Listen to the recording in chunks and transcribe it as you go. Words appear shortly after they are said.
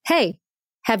Hey,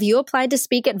 have you applied to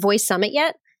speak at Voice Summit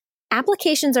yet?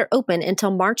 Applications are open until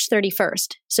March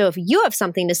 31st. So if you have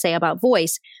something to say about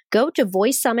voice, go to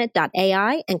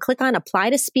voicesummit.ai and click on Apply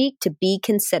to Speak to be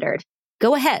considered.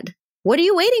 Go ahead. What are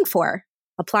you waiting for?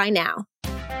 Apply now.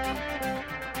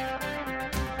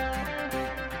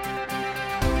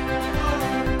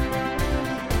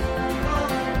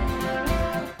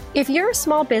 If you're a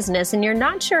small business and you're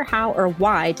not sure how or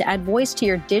why to add voice to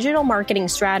your digital marketing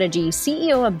strategy,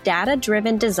 CEO of Data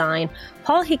Driven Design,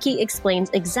 Paul Hickey explains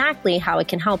exactly how it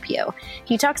can help you.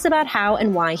 He talks about how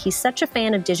and why he's such a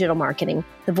fan of digital marketing,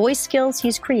 the voice skills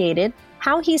he's created,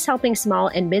 how he's helping small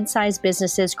and mid-sized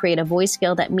businesses create a voice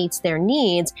skill that meets their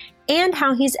needs, and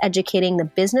how he's educating the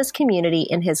business community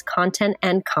in his content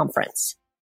and conference.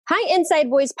 Hi, Inside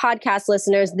Voice podcast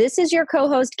listeners. This is your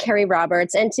co-host, Carrie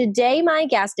Roberts, and today my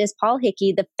guest is Paul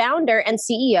Hickey, the founder and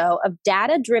CEO of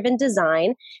Data Driven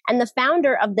Design and the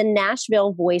founder of the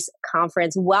Nashville Voice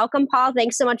Conference. Welcome, Paul.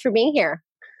 Thanks so much for being here.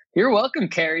 You're welcome,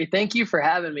 Carrie. Thank you for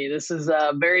having me. This is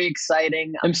very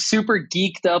exciting. I'm super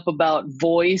geeked up about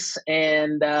voice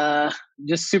and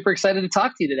just super excited to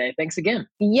talk to you today. Thanks again.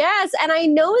 Yes, and I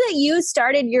know that you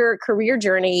started your career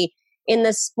journey in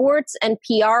the sports and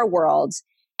PR world.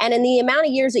 And in the amount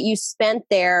of years that you spent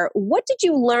there, what did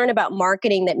you learn about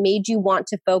marketing that made you want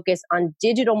to focus on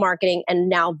digital marketing and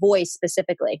now voice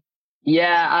specifically?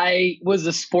 Yeah, I was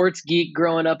a sports geek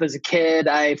growing up as a kid.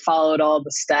 I followed all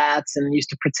the stats and used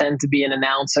to pretend to be an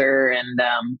announcer and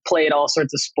played all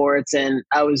sorts of sports. And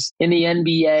I was in the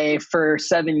NBA for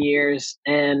 7 years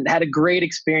and had a great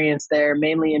experience there,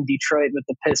 mainly in Detroit with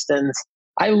the Pistons.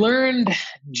 I learned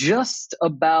just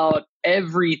about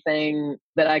everything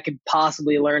that I could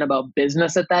possibly learn about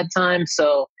business at that time.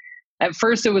 So at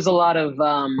first it was a lot of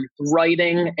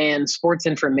writing and sports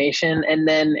information, and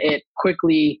then it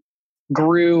quickly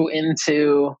grew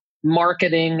into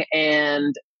marketing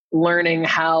and learning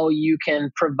how you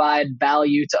can provide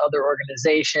value to other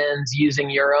organizations using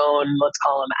your own, let's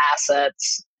call them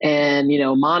assets, and,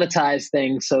 monetize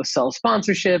things. So sell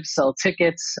sponsorships, sell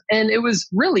tickets. And it was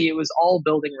all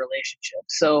building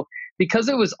relationships. So because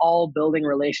it was all building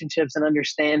relationships and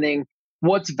understanding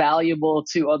what's valuable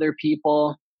to other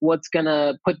people, what's going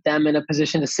to put them in a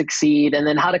position to succeed, and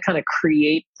then how to kind of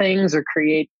create things or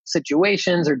create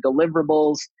situations or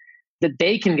deliverables that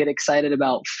they can get excited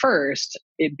about first,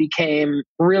 it became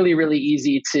really, really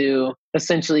easy to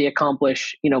essentially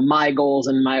accomplish, my goals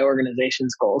and my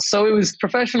organization's goals. So it was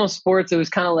professional sports. It was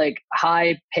kind of like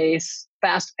high pace,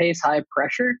 fast pace, high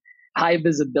pressure, high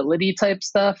visibility type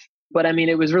stuff. But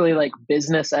it was really like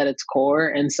business at its core.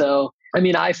 And so,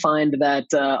 I find that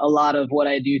a lot of what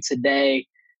I do today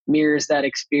mirrors that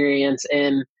experience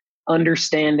in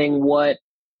understanding what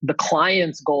the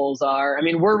client's goals are.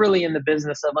 We're really in the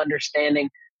business of understanding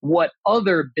what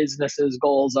other businesses'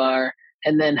 goals are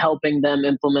and then helping them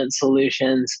implement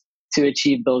solutions to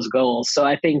achieve those goals. So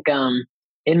I think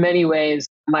in many ways,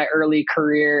 my early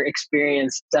career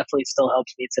experience definitely still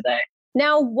helps me today.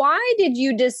 Now, why did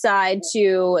you decide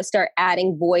to start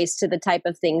adding voice to the type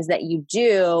of things that you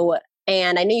do?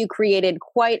 And I know you created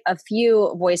quite a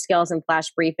few voice skills and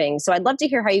flash briefings. So I'd love to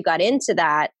hear how you got into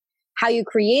that, how you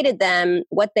created them,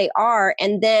 what they are,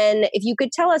 and then if you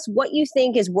could tell us what you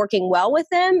think is working well with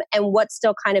them and what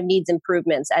still kind of needs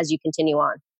improvements as you continue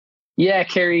on. Yeah,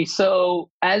 Carrie. So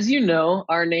as you know,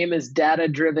 our name is Data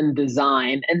Driven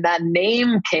Design, and that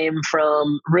name came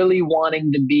from really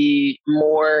wanting to be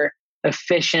more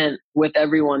efficient with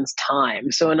everyone's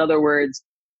time. So in other words,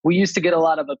 we used to get a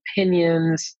lot of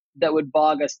opinions that would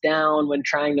bog us down when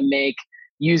trying to make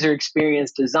user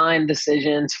experience design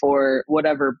decisions for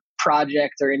whatever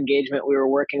project or engagement we were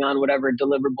working on, whatever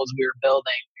deliverables we were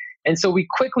building. And so we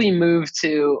quickly moved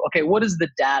to, okay, what does the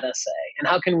data say? And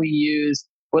how can we use,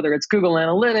 whether it's Google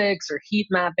Analytics or heat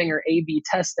mapping or A/B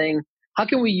testing, how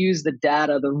can we use the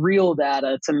data, the real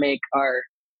data, to make our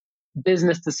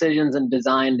business decisions and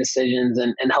design decisions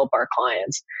and help our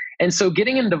clients? And so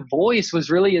getting into voice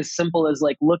was really as simple as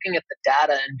like looking at the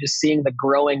data and just seeing the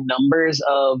growing numbers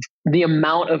of the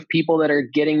amount of people that are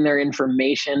getting their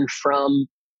information from,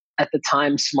 at the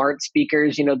time, smart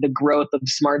speakers. The growth of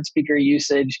smart speaker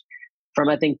usage from,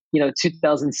 I think,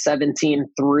 2017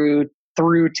 through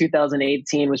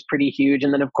 2018 was pretty huge.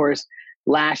 And then of course,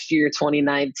 last year,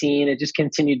 2019, it just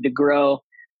continued to grow.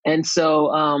 And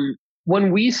so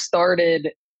when we started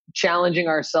challenging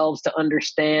ourselves to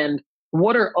understand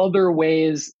what are other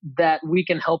ways that we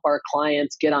can help our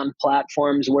clients get on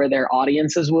platforms where their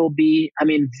audiences will be,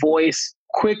 voice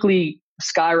quickly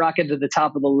skyrocketed to the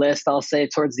top of the list, I'll say,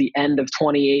 towards the end of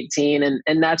 2018.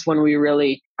 And that's when we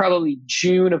really probably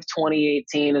June of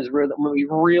 2018 is when we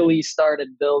really started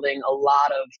building a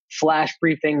lot of flash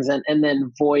briefings and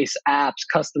then voice apps,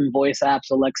 custom voice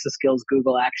apps, Alexa skills,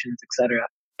 Google Actions, etc.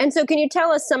 And so, can you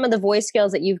tell us some of the voice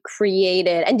skills that you've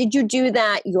created? And did you do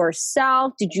that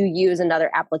yourself? Did you use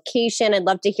another application? I'd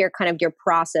love to hear kind of your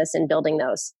process in building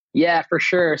those. Yeah, for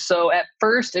sure. So at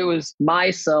first, it was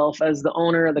myself as the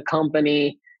owner of the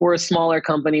company. We're a smaller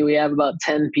company. We have about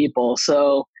 10 people.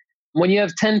 So when you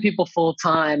have 10 people full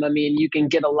time, I mean, you can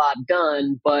get a lot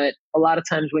done. But a lot of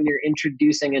times when you're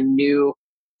introducing a new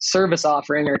service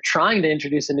offering or trying to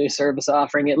introduce a new service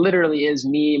offering, it literally is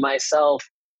me, myself,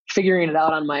 figuring it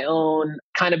out on my own,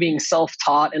 kind of being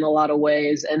self-taught in a lot of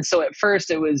ways. And so at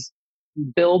first it was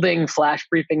building flash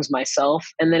briefings myself.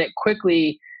 And then it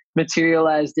quickly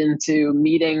materialized into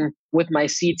meeting with my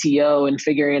CTO and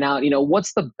figuring out,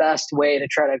 what's the best way to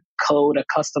try to code a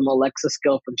custom Alexa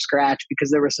skill from scratch,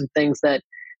 because there were some things that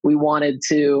we wanted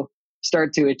to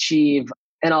start to achieve.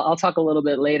 And I'll talk a little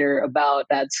bit later about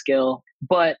that skill.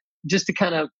 But just to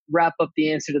kind of wrap up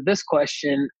the answer to this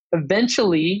question,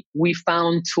 eventually we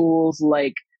found tools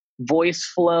like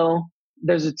VoiceFlow.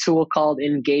 There's a tool called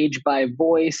Engage by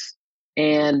Voice.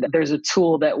 And there's a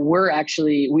tool that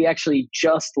we actually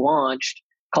just launched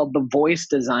called the Voice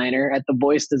Designer at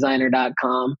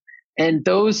thevoicedesigner.com. And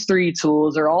those three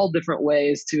tools are all different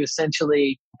ways to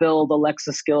essentially build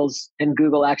Alexa skills and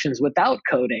Google Actions without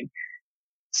coding.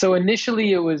 So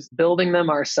initially it was building them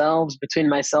ourselves between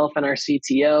myself and our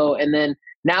CTO. And then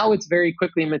now it's very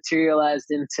quickly materialized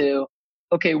into,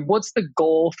 okay, what's the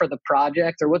goal for the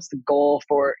project, or what's the goal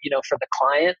for the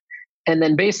client? And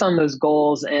then based on those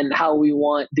goals and how we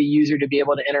want the user to be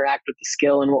able to interact with the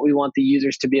skill and what we want the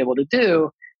users to be able to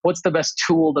do, what's the best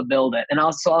tool to build it? And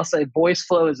I'll say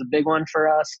VoiceFlow is a big one for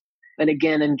us. And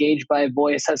again, Engage by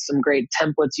Voice has some great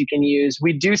templates you can use.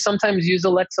 We do sometimes use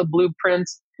Alexa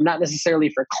blueprints, not necessarily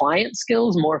for client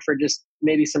skills, more for just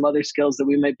maybe some other skills that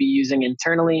we might be using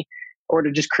internally or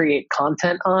to just create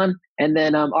content on. And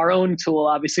then our own tool,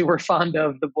 obviously, we're fond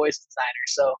of the Voice Designer.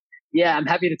 So yeah, I'm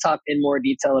happy to talk in more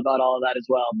detail about all of that as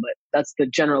well. But that's the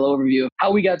general overview of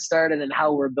how we got started and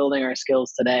how we're building our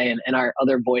skills today and our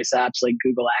other voice apps like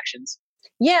Google Actions.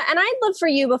 Yeah, and I'd love for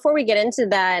you, before we get into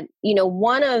that,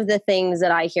 one of the things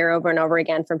that I hear over and over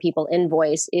again from people in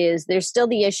voice is there's still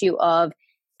the issue of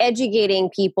educating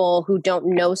people who don't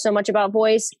know so much about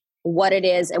voice, what it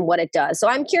is and what it does. So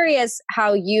I'm curious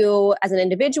how you, as an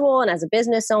individual and as a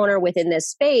business owner within this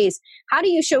space, how do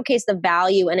you showcase the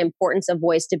value and importance of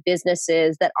voice to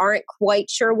businesses that aren't quite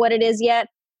sure what it is yet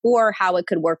or how it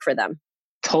could work for them?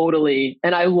 Totally.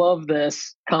 And I love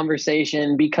this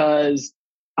conversation because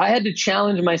I had to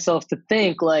challenge myself to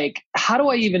think, like, how do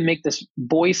I even make this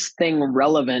voice thing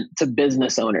relevant to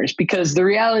business owners? Because the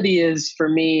reality is, for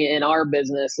me in our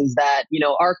business, is that,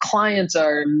 our clients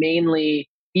are mainly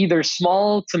either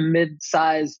small to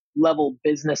mid-sized level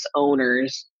business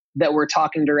owners that we're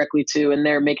talking directly to, and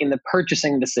they're making the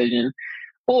purchasing decision.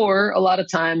 Or a lot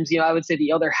of times, I would say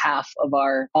the other half of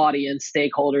our audience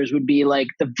stakeholders would be like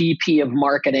the VP of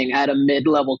marketing at a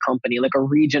mid-level company, like a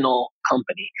regional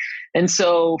company. And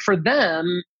so for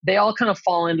them, they all kind of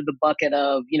fall into the bucket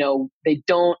of, they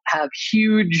don't have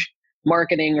huge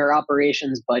marketing or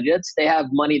operations budgets. They have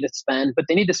money to spend, but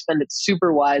they need to spend it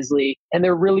super wisely. And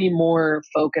they're really more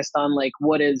focused on like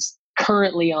what is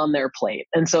currently on their plate.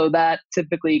 And so that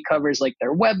typically covers like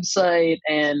their website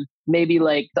and maybe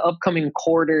like the upcoming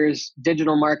quarter's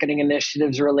digital marketing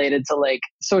initiatives related to like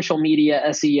social media,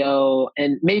 SEO,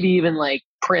 and maybe even like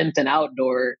print and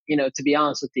outdoor, to be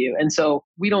honest with you. And so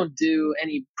we don't do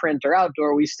any print or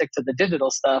outdoor. We stick to the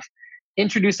digital stuff.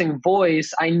 Introducing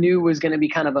voice, I knew was going to be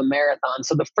kind of a marathon.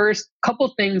 So the first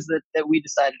couple things that we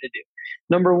decided to do.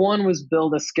 Number one was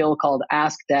build a skill called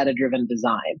Ask Data Driven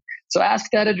Design. So Ask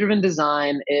Data Driven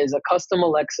Design is a custom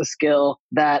Alexa skill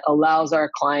that allows our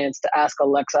clients to ask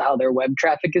Alexa how their web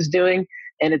traffic is doing.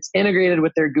 And it's integrated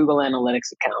with their Google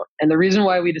Analytics account. And the reason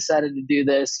why we decided to do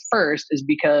this first is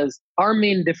because our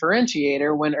main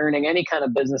differentiator when earning any kind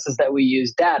of business is that we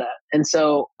use data. And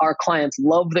so our clients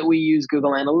love that we use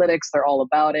Google Analytics. They're all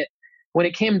about it. When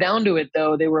it came down to it,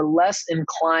 though, they were less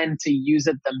inclined to use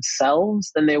it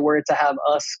themselves than they were to have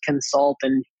us consult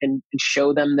and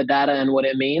show them the data and what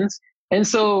it means. And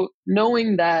so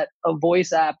knowing that a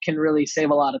voice app can really save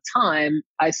a lot of time,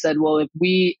 I said, well,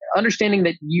 understanding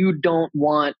that you don't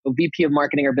want a VP of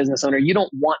marketing or business owner, you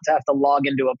don't want to have to log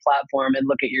into a platform and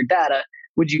look at your data.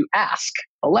 Would you ask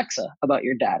Alexa about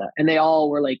your data? And they all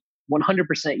were like 100%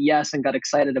 yes and got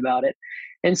excited about it.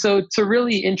 And so to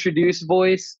really introduce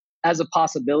voice, as a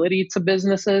possibility to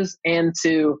businesses and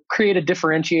to create a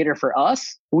differentiator for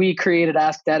us, we created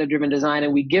Ask Data Driven Design,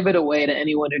 and we give it away to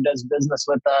anyone who does business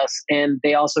with us. And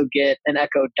they also get an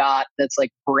Echo Dot that's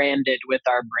like branded with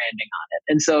our branding on it.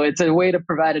 And so it's a way to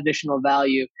provide additional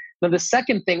value. Now, the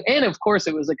second thing, and of course,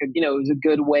 it was like it was a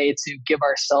good way to give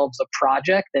ourselves a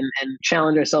project and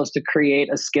challenge ourselves to create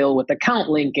a skill with account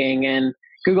linking and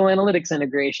Google Analytics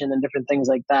integration and different things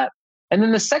like that. And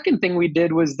then the second thing we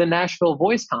did was the Nashville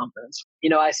Voice Conference.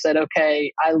 I said,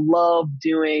 okay, I love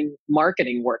doing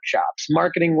marketing workshops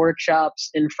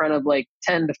in front of like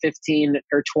 10 to 15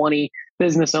 or 20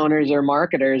 business owners or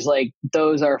marketers. Like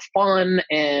those are fun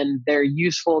and they're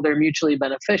useful, they're mutually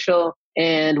beneficial.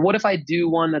 And what if I do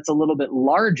one that's a little bit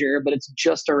larger, but it's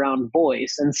just around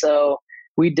voice? And so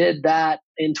we did that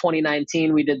in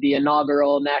 2019. We did the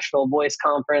inaugural Nashville Voice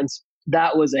Conference.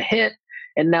 That was a hit.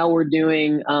 And now we're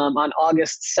doing on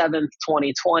August 7th,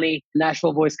 2020,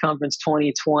 Nashville Voice Conference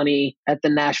 2020 at the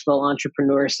Nashville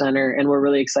Entrepreneur Center. And we're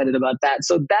really excited about that.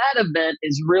 So that event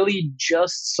is really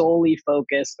just solely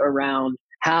focused around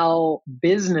how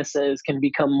businesses can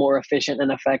become more efficient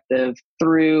and effective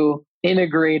through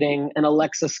integrating an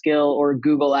Alexa skill or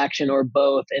Google action or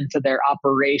both into their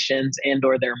operations and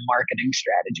or their marketing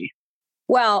strategy.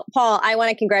 Well, Paul, I want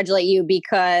to congratulate you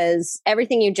because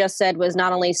everything you just said was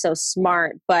not only so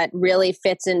smart, but really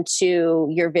fits into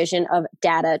your vision of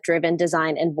data-driven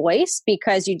design and voice,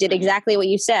 because you did exactly what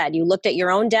you said. You looked at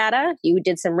your own data, you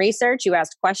did some research, you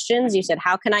asked questions, you said,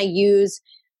 how can I use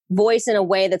voice in a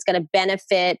way that's going to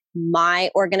benefit my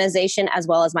organization as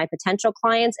well as my potential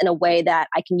clients in a way that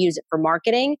I can use it for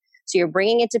marketing? So you're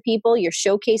bringing it to people, you're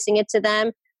showcasing it to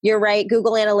them. You're right.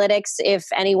 Google Analytics, if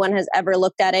anyone has ever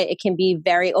looked at it, it can be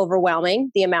very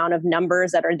overwhelming, the amount of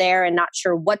numbers that are there and not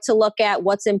sure what to look at,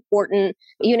 what's important.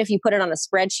 Even if you put it on a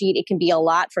spreadsheet, it can be a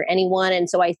lot for anyone. And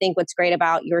so I think what's great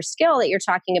about your skill that you're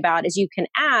talking about is you can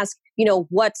ask,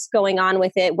 what's going on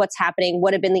with it? What's happening?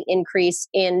 What have been the increase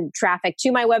in traffic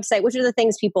to my website? Which are the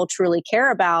things people truly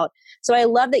care about? So I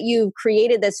love that you've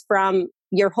created this from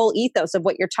your whole ethos of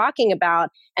what you're talking about.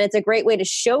 And it's a great way to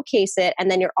showcase it. And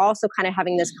then you're also kind of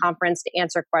having this conference to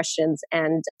answer questions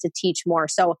and to teach more.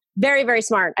 So very, very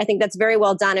smart. I think that's very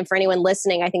well done. And for anyone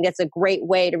listening, I think that's a great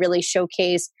way to really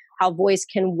showcase how voice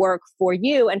can work for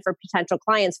you and for potential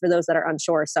clients for those that are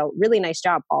unsure. So really nice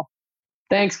job, Paul.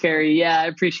 Thanks, Carrie. Yeah, I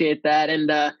appreciate that.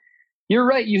 And you're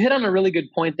right. You hit on a really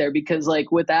good point there because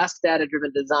with Ask Data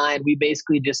Driven Design, we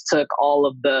basically just took all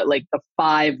of the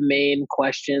 5 main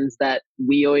questions that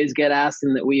we always get asked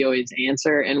and that we always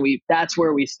answer. And that's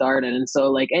where we started. And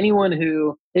so anyone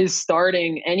who is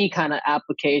starting any kind of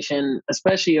application,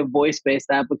 especially a voice-based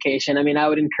application, I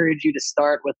would encourage you to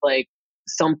start with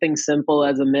something simple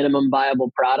as a minimum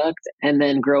viable product and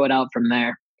then grow it out from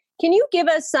there. Can you give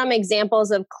us some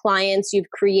examples of clients you've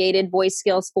created voice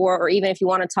skills for, or even if you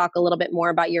want to talk a little bit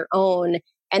more about your own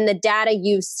and the data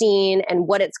you've seen and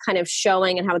what it's kind of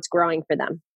showing and how it's growing for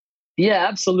them? Yeah,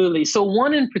 absolutely. So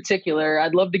one in particular,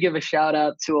 I'd love to give a shout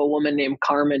out to a woman named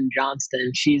Carmen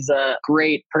Johnston. She's a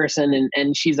great person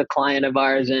and she's a client of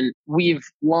ours. And we've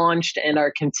launched and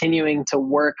are continuing to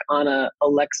work on a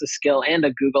Alexa skill and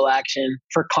a Google action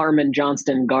for Carmen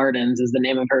Johnston Gardens is the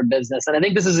name of her business. And I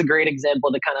think this is a great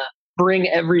example to kind of bring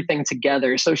everything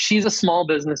together. So she's a small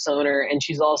business owner and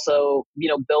she's also,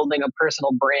 building a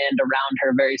personal brand around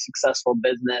her very successful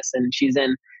business. And she's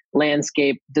in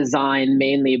landscape design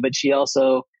mainly, but she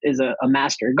also is a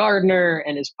master gardener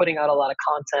and is putting out a lot of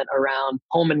content around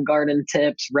home and garden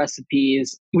tips,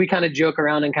 recipes. We kind of joke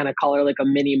around and kind of call her like a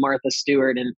mini Martha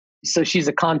Stewart. And so she's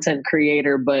a content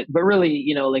creator, but really,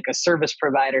 a service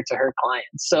provider to her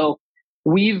clients. So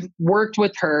we've worked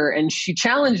with her and she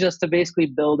challenged us to basically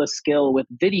build a skill with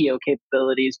video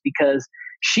capabilities because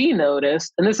she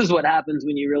noticed, and this is what happens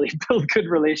when you really build good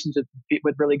relationships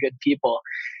with really good people.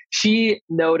 She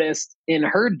noticed in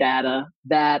her data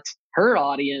that her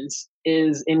audience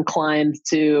is inclined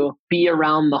to be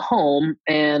around the home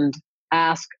and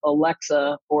ask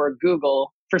Alexa or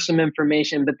Google for some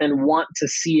information, but then want to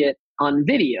see it on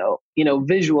video,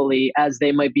 visually as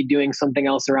they might be doing something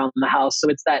else around the house. So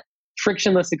it's that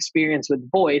frictionless experience with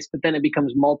voice, but then it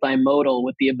becomes multimodal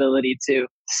with the ability to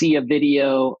see a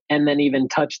video and then even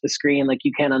touch the screen like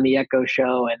you can on the Echo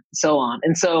Show and so on.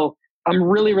 And so I'm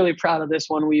really, really proud of this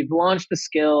one. We've launched a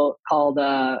skill called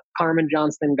Carmen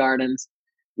Johnston Gardens.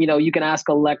 You can ask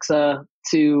Alexa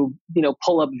to,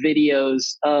 pull up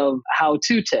videos of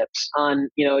how-to tips on,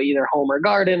 either home or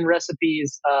garden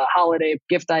recipes, holiday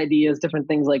gift ideas, different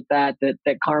things like that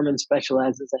Carmen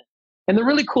specializes in. And the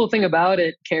really cool thing about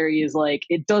it, Carrie, is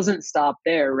it doesn't stop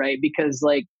there, right? Because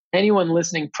anyone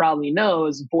listening probably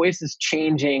knows, voice is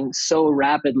changing so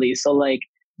rapidly. So like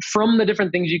from the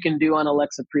different things you can do on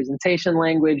Alexa presentation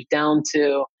language down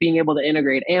to being able to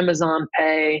integrate Amazon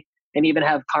Pay and even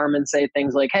have Carmen say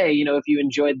things like, hey, if you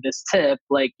enjoyed this tip,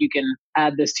 like you can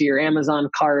add this to your Amazon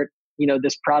cart,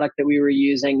 this product that we were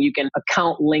using, you can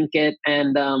account link it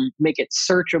and make it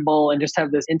searchable and just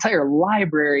have this entire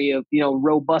library of,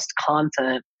 robust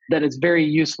content that is very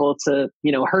useful to,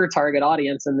 her target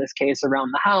audience, in this case,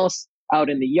 around the house, out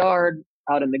in the yard,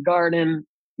 out in the garden,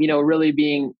 really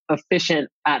being efficient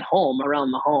at home,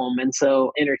 around the home. And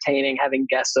so entertaining, having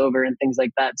guests over and things like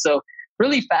that. So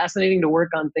really fascinating to work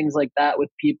on things like that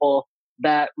with people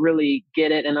that really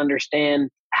get it and understand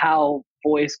how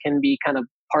voice can be kind of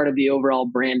part of the overall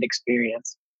brand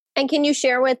experience. And can you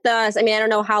share with us, I don't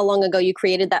know how long ago you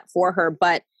created that for her,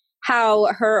 but how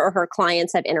her or her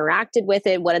clients have interacted with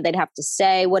it? What did they have to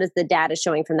say? What is the data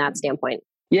showing from that standpoint?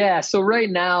 Yeah. So right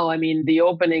now, the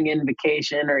opening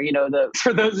invocation, or,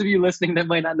 for those of you listening that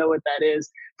might not know what that is,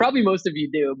 probably most of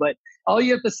you do, but all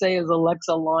you have to say is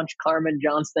Alexa launch Carmen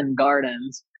Johnston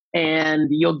Gardens, and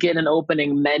you'll get an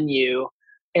opening menu.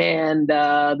 And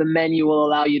the menu will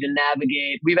allow you to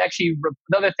navigate. We've actually,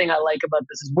 another thing I like about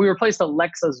this is we replaced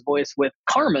Alexa's voice with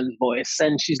Carmen's voice,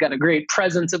 and she's got a great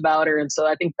presence about her. And so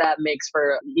I think that makes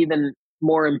for even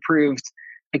more improved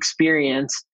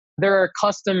experience. There are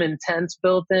custom intents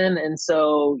built in. And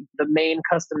so the main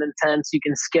custom intents, you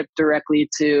can skip directly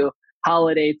to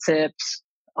holiday tips,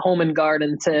 home and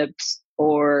garden tips,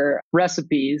 or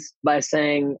recipes by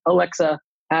saying, Alexa,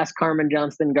 ask Carmen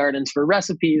Johnston Gardens for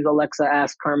recipes. Alexa,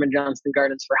 ask Carmen Johnston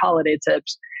Gardens for holiday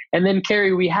tips. And then,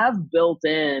 Carrie, we have built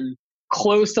in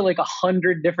close to like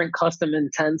 100 different custom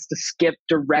intents to skip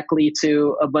directly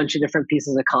to a bunch of different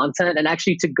pieces of content. And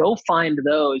actually, to go find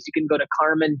those, you can go to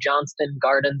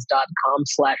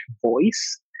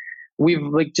carmenjohnstonGardens.com/voice.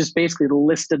 We've just basically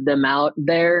listed them out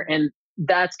there. And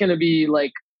that's going to be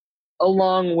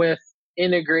along with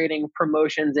integrating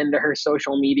promotions into her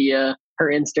social media,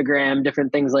 her Instagram,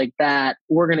 different things like that.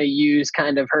 We're going to use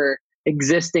kind of her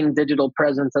existing digital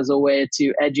presence as a way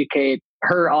to educate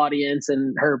her audience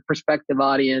and her prospective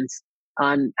audience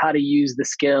on how to use the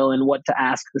skill and what to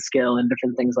ask the skill and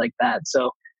different things like that.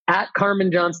 So at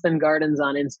Carmen Johnston Gardens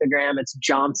on Instagram, it's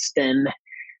Johnston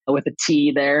with a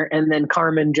T there, and then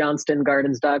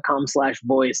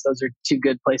carmenjohnstonGardens.com/voice. Those are two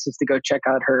good places to go check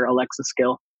out her Alexa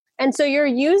skill. And so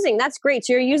that's great.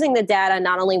 So you're using the data,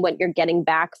 not only what you're getting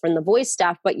back from the voice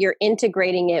stuff, but you're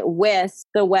integrating it with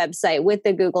the website, with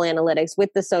the Google Analytics,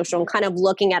 with the social, and kind of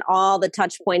looking at all the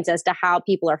touch points as to how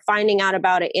people are finding out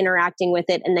about it, interacting with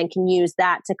it, and then can use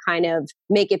that to kind of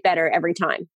make it better every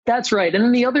time. That's right. And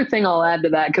then the other thing I'll add to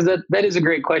that, because that is a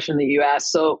great question that you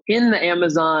asked. So in the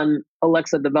Amazon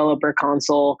Alexa Developer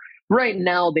Console, right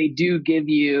now, they do give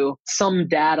you some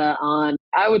data on,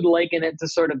 I would liken it to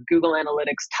sort of Google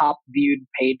Analytics top viewed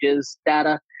pages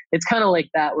data. It's kind of like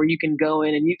that, where you can go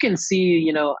in and you can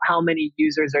see, how many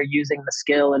users are using the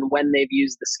skill and when they've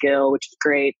used the skill, which is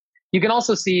great. You can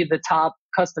also see the top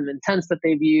custom intents that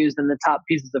they've used and the top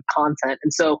pieces of content.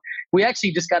 And so we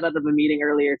actually just got out of a meeting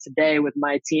earlier today with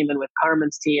my team and with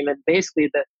Carmen's team. And basically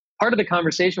the part of the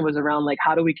conversation was around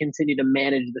how do we continue to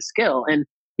manage the skill? And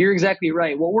you're exactly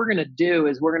right. What we're going to do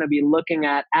is we're going to be looking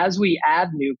at, as we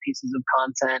add new pieces of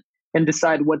content and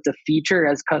decide what to feature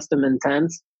as custom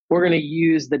intents, we're going to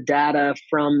use the data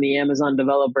from the Amazon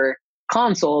Developer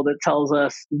Console that tells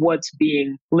us what's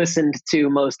being listened to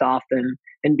most often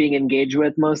and being engaged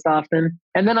with most often.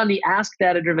 And then on the Ask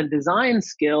Data Driven Design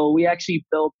skill, we actually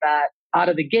built that out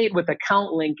of the gate with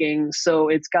account linking. So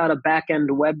it's got a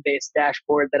back-end web-based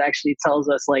dashboard that actually tells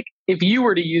us, if you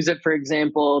were to use it, for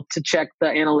example, to check the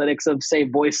analytics of, say,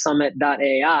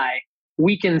 VoiceSummit.ai,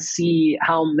 we can see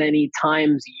how many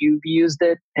times you've used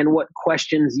it and what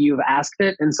questions you've asked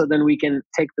it. And so then we can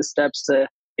take the steps to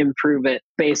improve it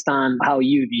based on how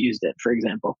you've used it, for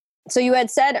example. So you had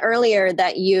said earlier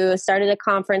that you started a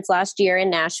conference last year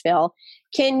in Nashville.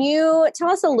 Can you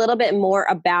tell us a little bit more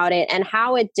about it and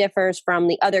how it differs from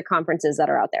the other conferences that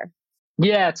are out there?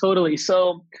 Yeah, totally.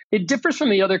 So it differs from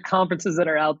the other conferences that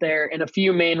are out there in a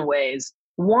few main ways.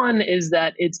 One is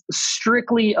that it's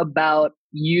strictly about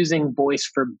using voice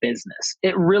for business.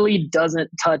 It really doesn't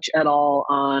touch at all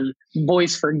on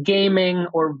voice for gaming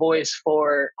or voice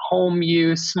for home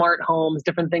use, smart homes,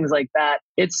 different things like that.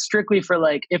 It's strictly for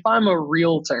if I'm a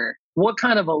realtor, what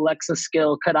kind of Alexa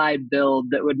skill could I build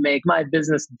that would make my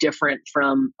business different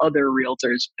from other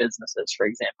realtors' businesses, for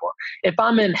example? If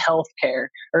I'm in healthcare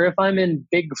or if I'm in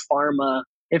big pharma,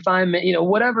 if I'm,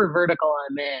 whatever vertical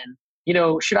I'm in,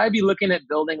 should I be looking at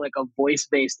building like a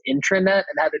voice-based intranet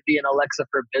and have it be an Alexa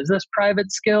for Business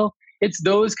private skill? It's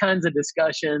those kinds of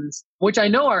discussions, which I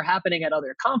know are happening at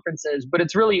other conferences, but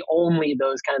it's really only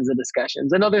those kinds of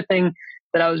discussions. Another thing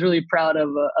that I was really proud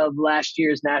of last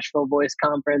year's Nashville Voice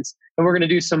Conference, and we're going to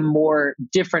do some more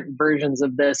different versions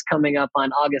of this coming up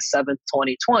on August 7th,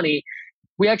 2020.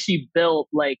 We actually built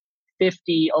like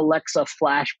 50 Alexa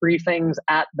flash briefings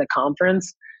at the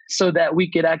conference so that we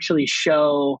could actually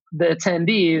show the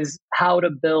attendees how to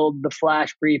build the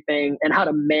flash briefing and how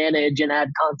to manage and add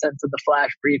content to the flash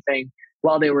briefing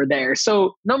while they were there.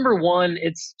 So number one,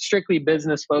 it's strictly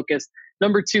business focused.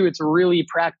 Number two, it's really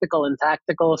practical and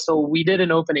tactical. So we did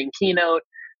an opening keynote,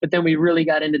 but then we really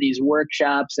got into these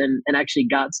workshops and actually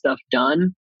got stuff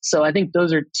done. So I think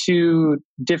those are two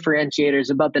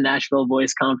differentiators about the Nashville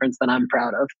Voice Conference that I'm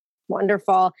proud of.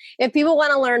 Wonderful. If people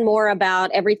want to learn more about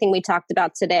everything we talked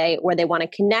about today, or they want to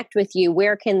connect with you,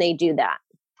 where can they do that?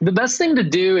 The best thing to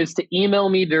do is to email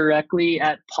me directly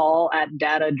at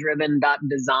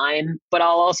paul@datadriven.design. But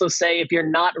I'll also say, if you're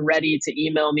not ready to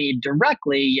email me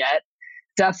directly yet,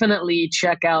 definitely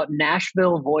check out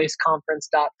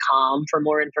NashvilleVoiceConference.com for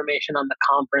more information on the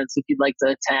conference if you'd like to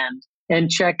attend. And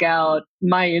check out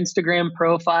my Instagram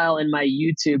profile and my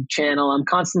YouTube channel. I'm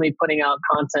constantly putting out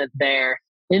content there.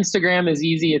 Instagram is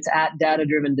easy. It's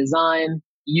 @datadrivendesign.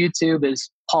 YouTube is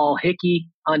Paul Hickey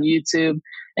on YouTube.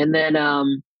 And then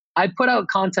I put out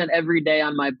content every day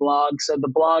on my blog. So the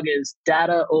blog is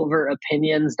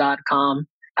dataoveropinions.com.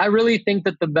 I really think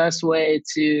that the best way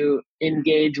to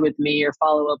engage with me or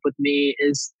follow up with me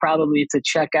is probably to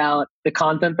check out the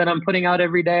content that I'm putting out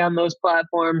every day on those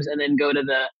platforms, and then go to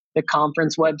the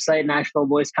conference website,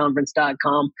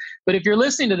 NashvilleVoiceConference.com. But if you're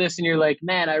listening to this and you're like,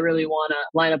 man, I really want to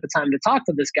line up a time to talk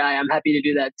to this guy, I'm happy to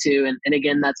do that too. And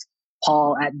again, that's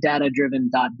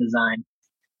paul@datadriven.design.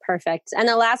 Perfect. And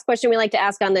the last question we like to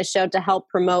ask on this show to help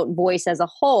promote voice as a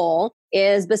whole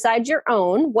is, besides your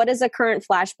own, what is a current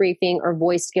flash briefing or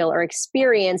voice skill or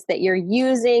experience that you're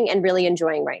using and really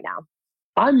enjoying right now?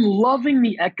 I'm loving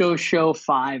the Echo Show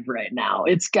 5 right now.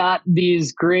 It's got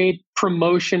these great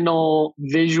promotional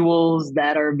visuals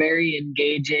that are very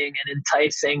engaging and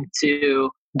enticing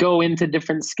to go into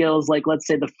different skills, like let's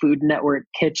say the Food Network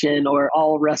Kitchen or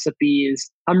All Recipes.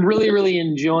 I'm really, really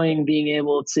enjoying being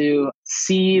able to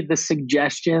see the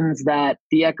suggestions that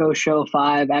the Echo Show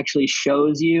 5 actually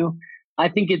shows you. I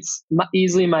think it's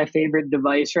easily my favorite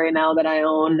device right now that I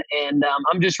own. And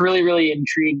I'm just really, really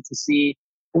intrigued to see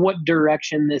what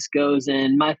direction this goes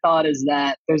in. My thought is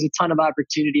that there's a ton of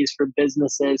opportunities for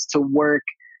businesses to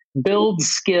build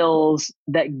skills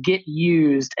that get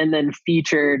used and then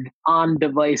featured on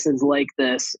devices like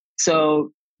this.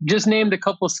 So just named a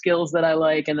couple skills that I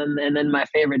like, and then my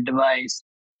favorite device.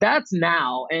 That's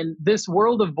now. And this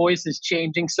world of voice is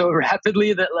changing so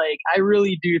rapidly that like I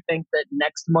really do think that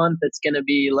next month it's going to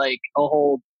be like a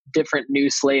whole different new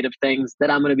slate of things that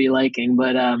I'm going to be liking.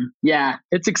 But yeah,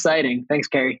 it's exciting. Thanks,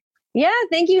 Carrie. Yeah,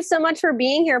 thank you so much for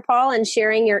being here, Paul, and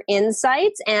sharing your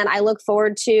insights. And I look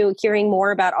forward to hearing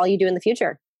more about all you do in the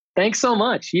future. Thanks so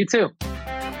much. You too.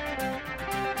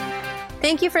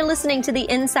 Thank you for listening to the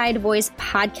Inside Voice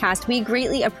podcast. We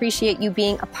greatly appreciate you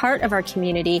being a part of our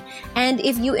community. And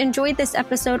if you enjoyed this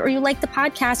episode or you like the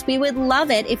podcast, we would love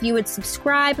it if you would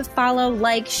subscribe, follow,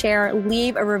 like, share,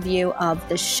 leave a review of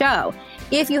the show.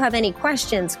 If you have any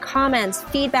questions, comments,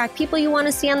 feedback, people you want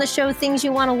to see on the show, things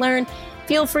you want to learn,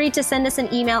 feel free to send us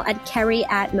an email at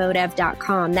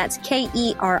kerri@modev.com. That's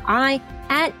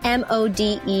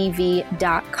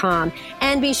KERI@MODEV.com.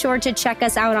 And be sure to check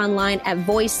us out online at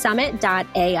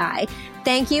voicesummit.ai.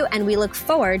 Thank you, and we look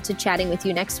forward to chatting with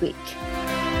you next week.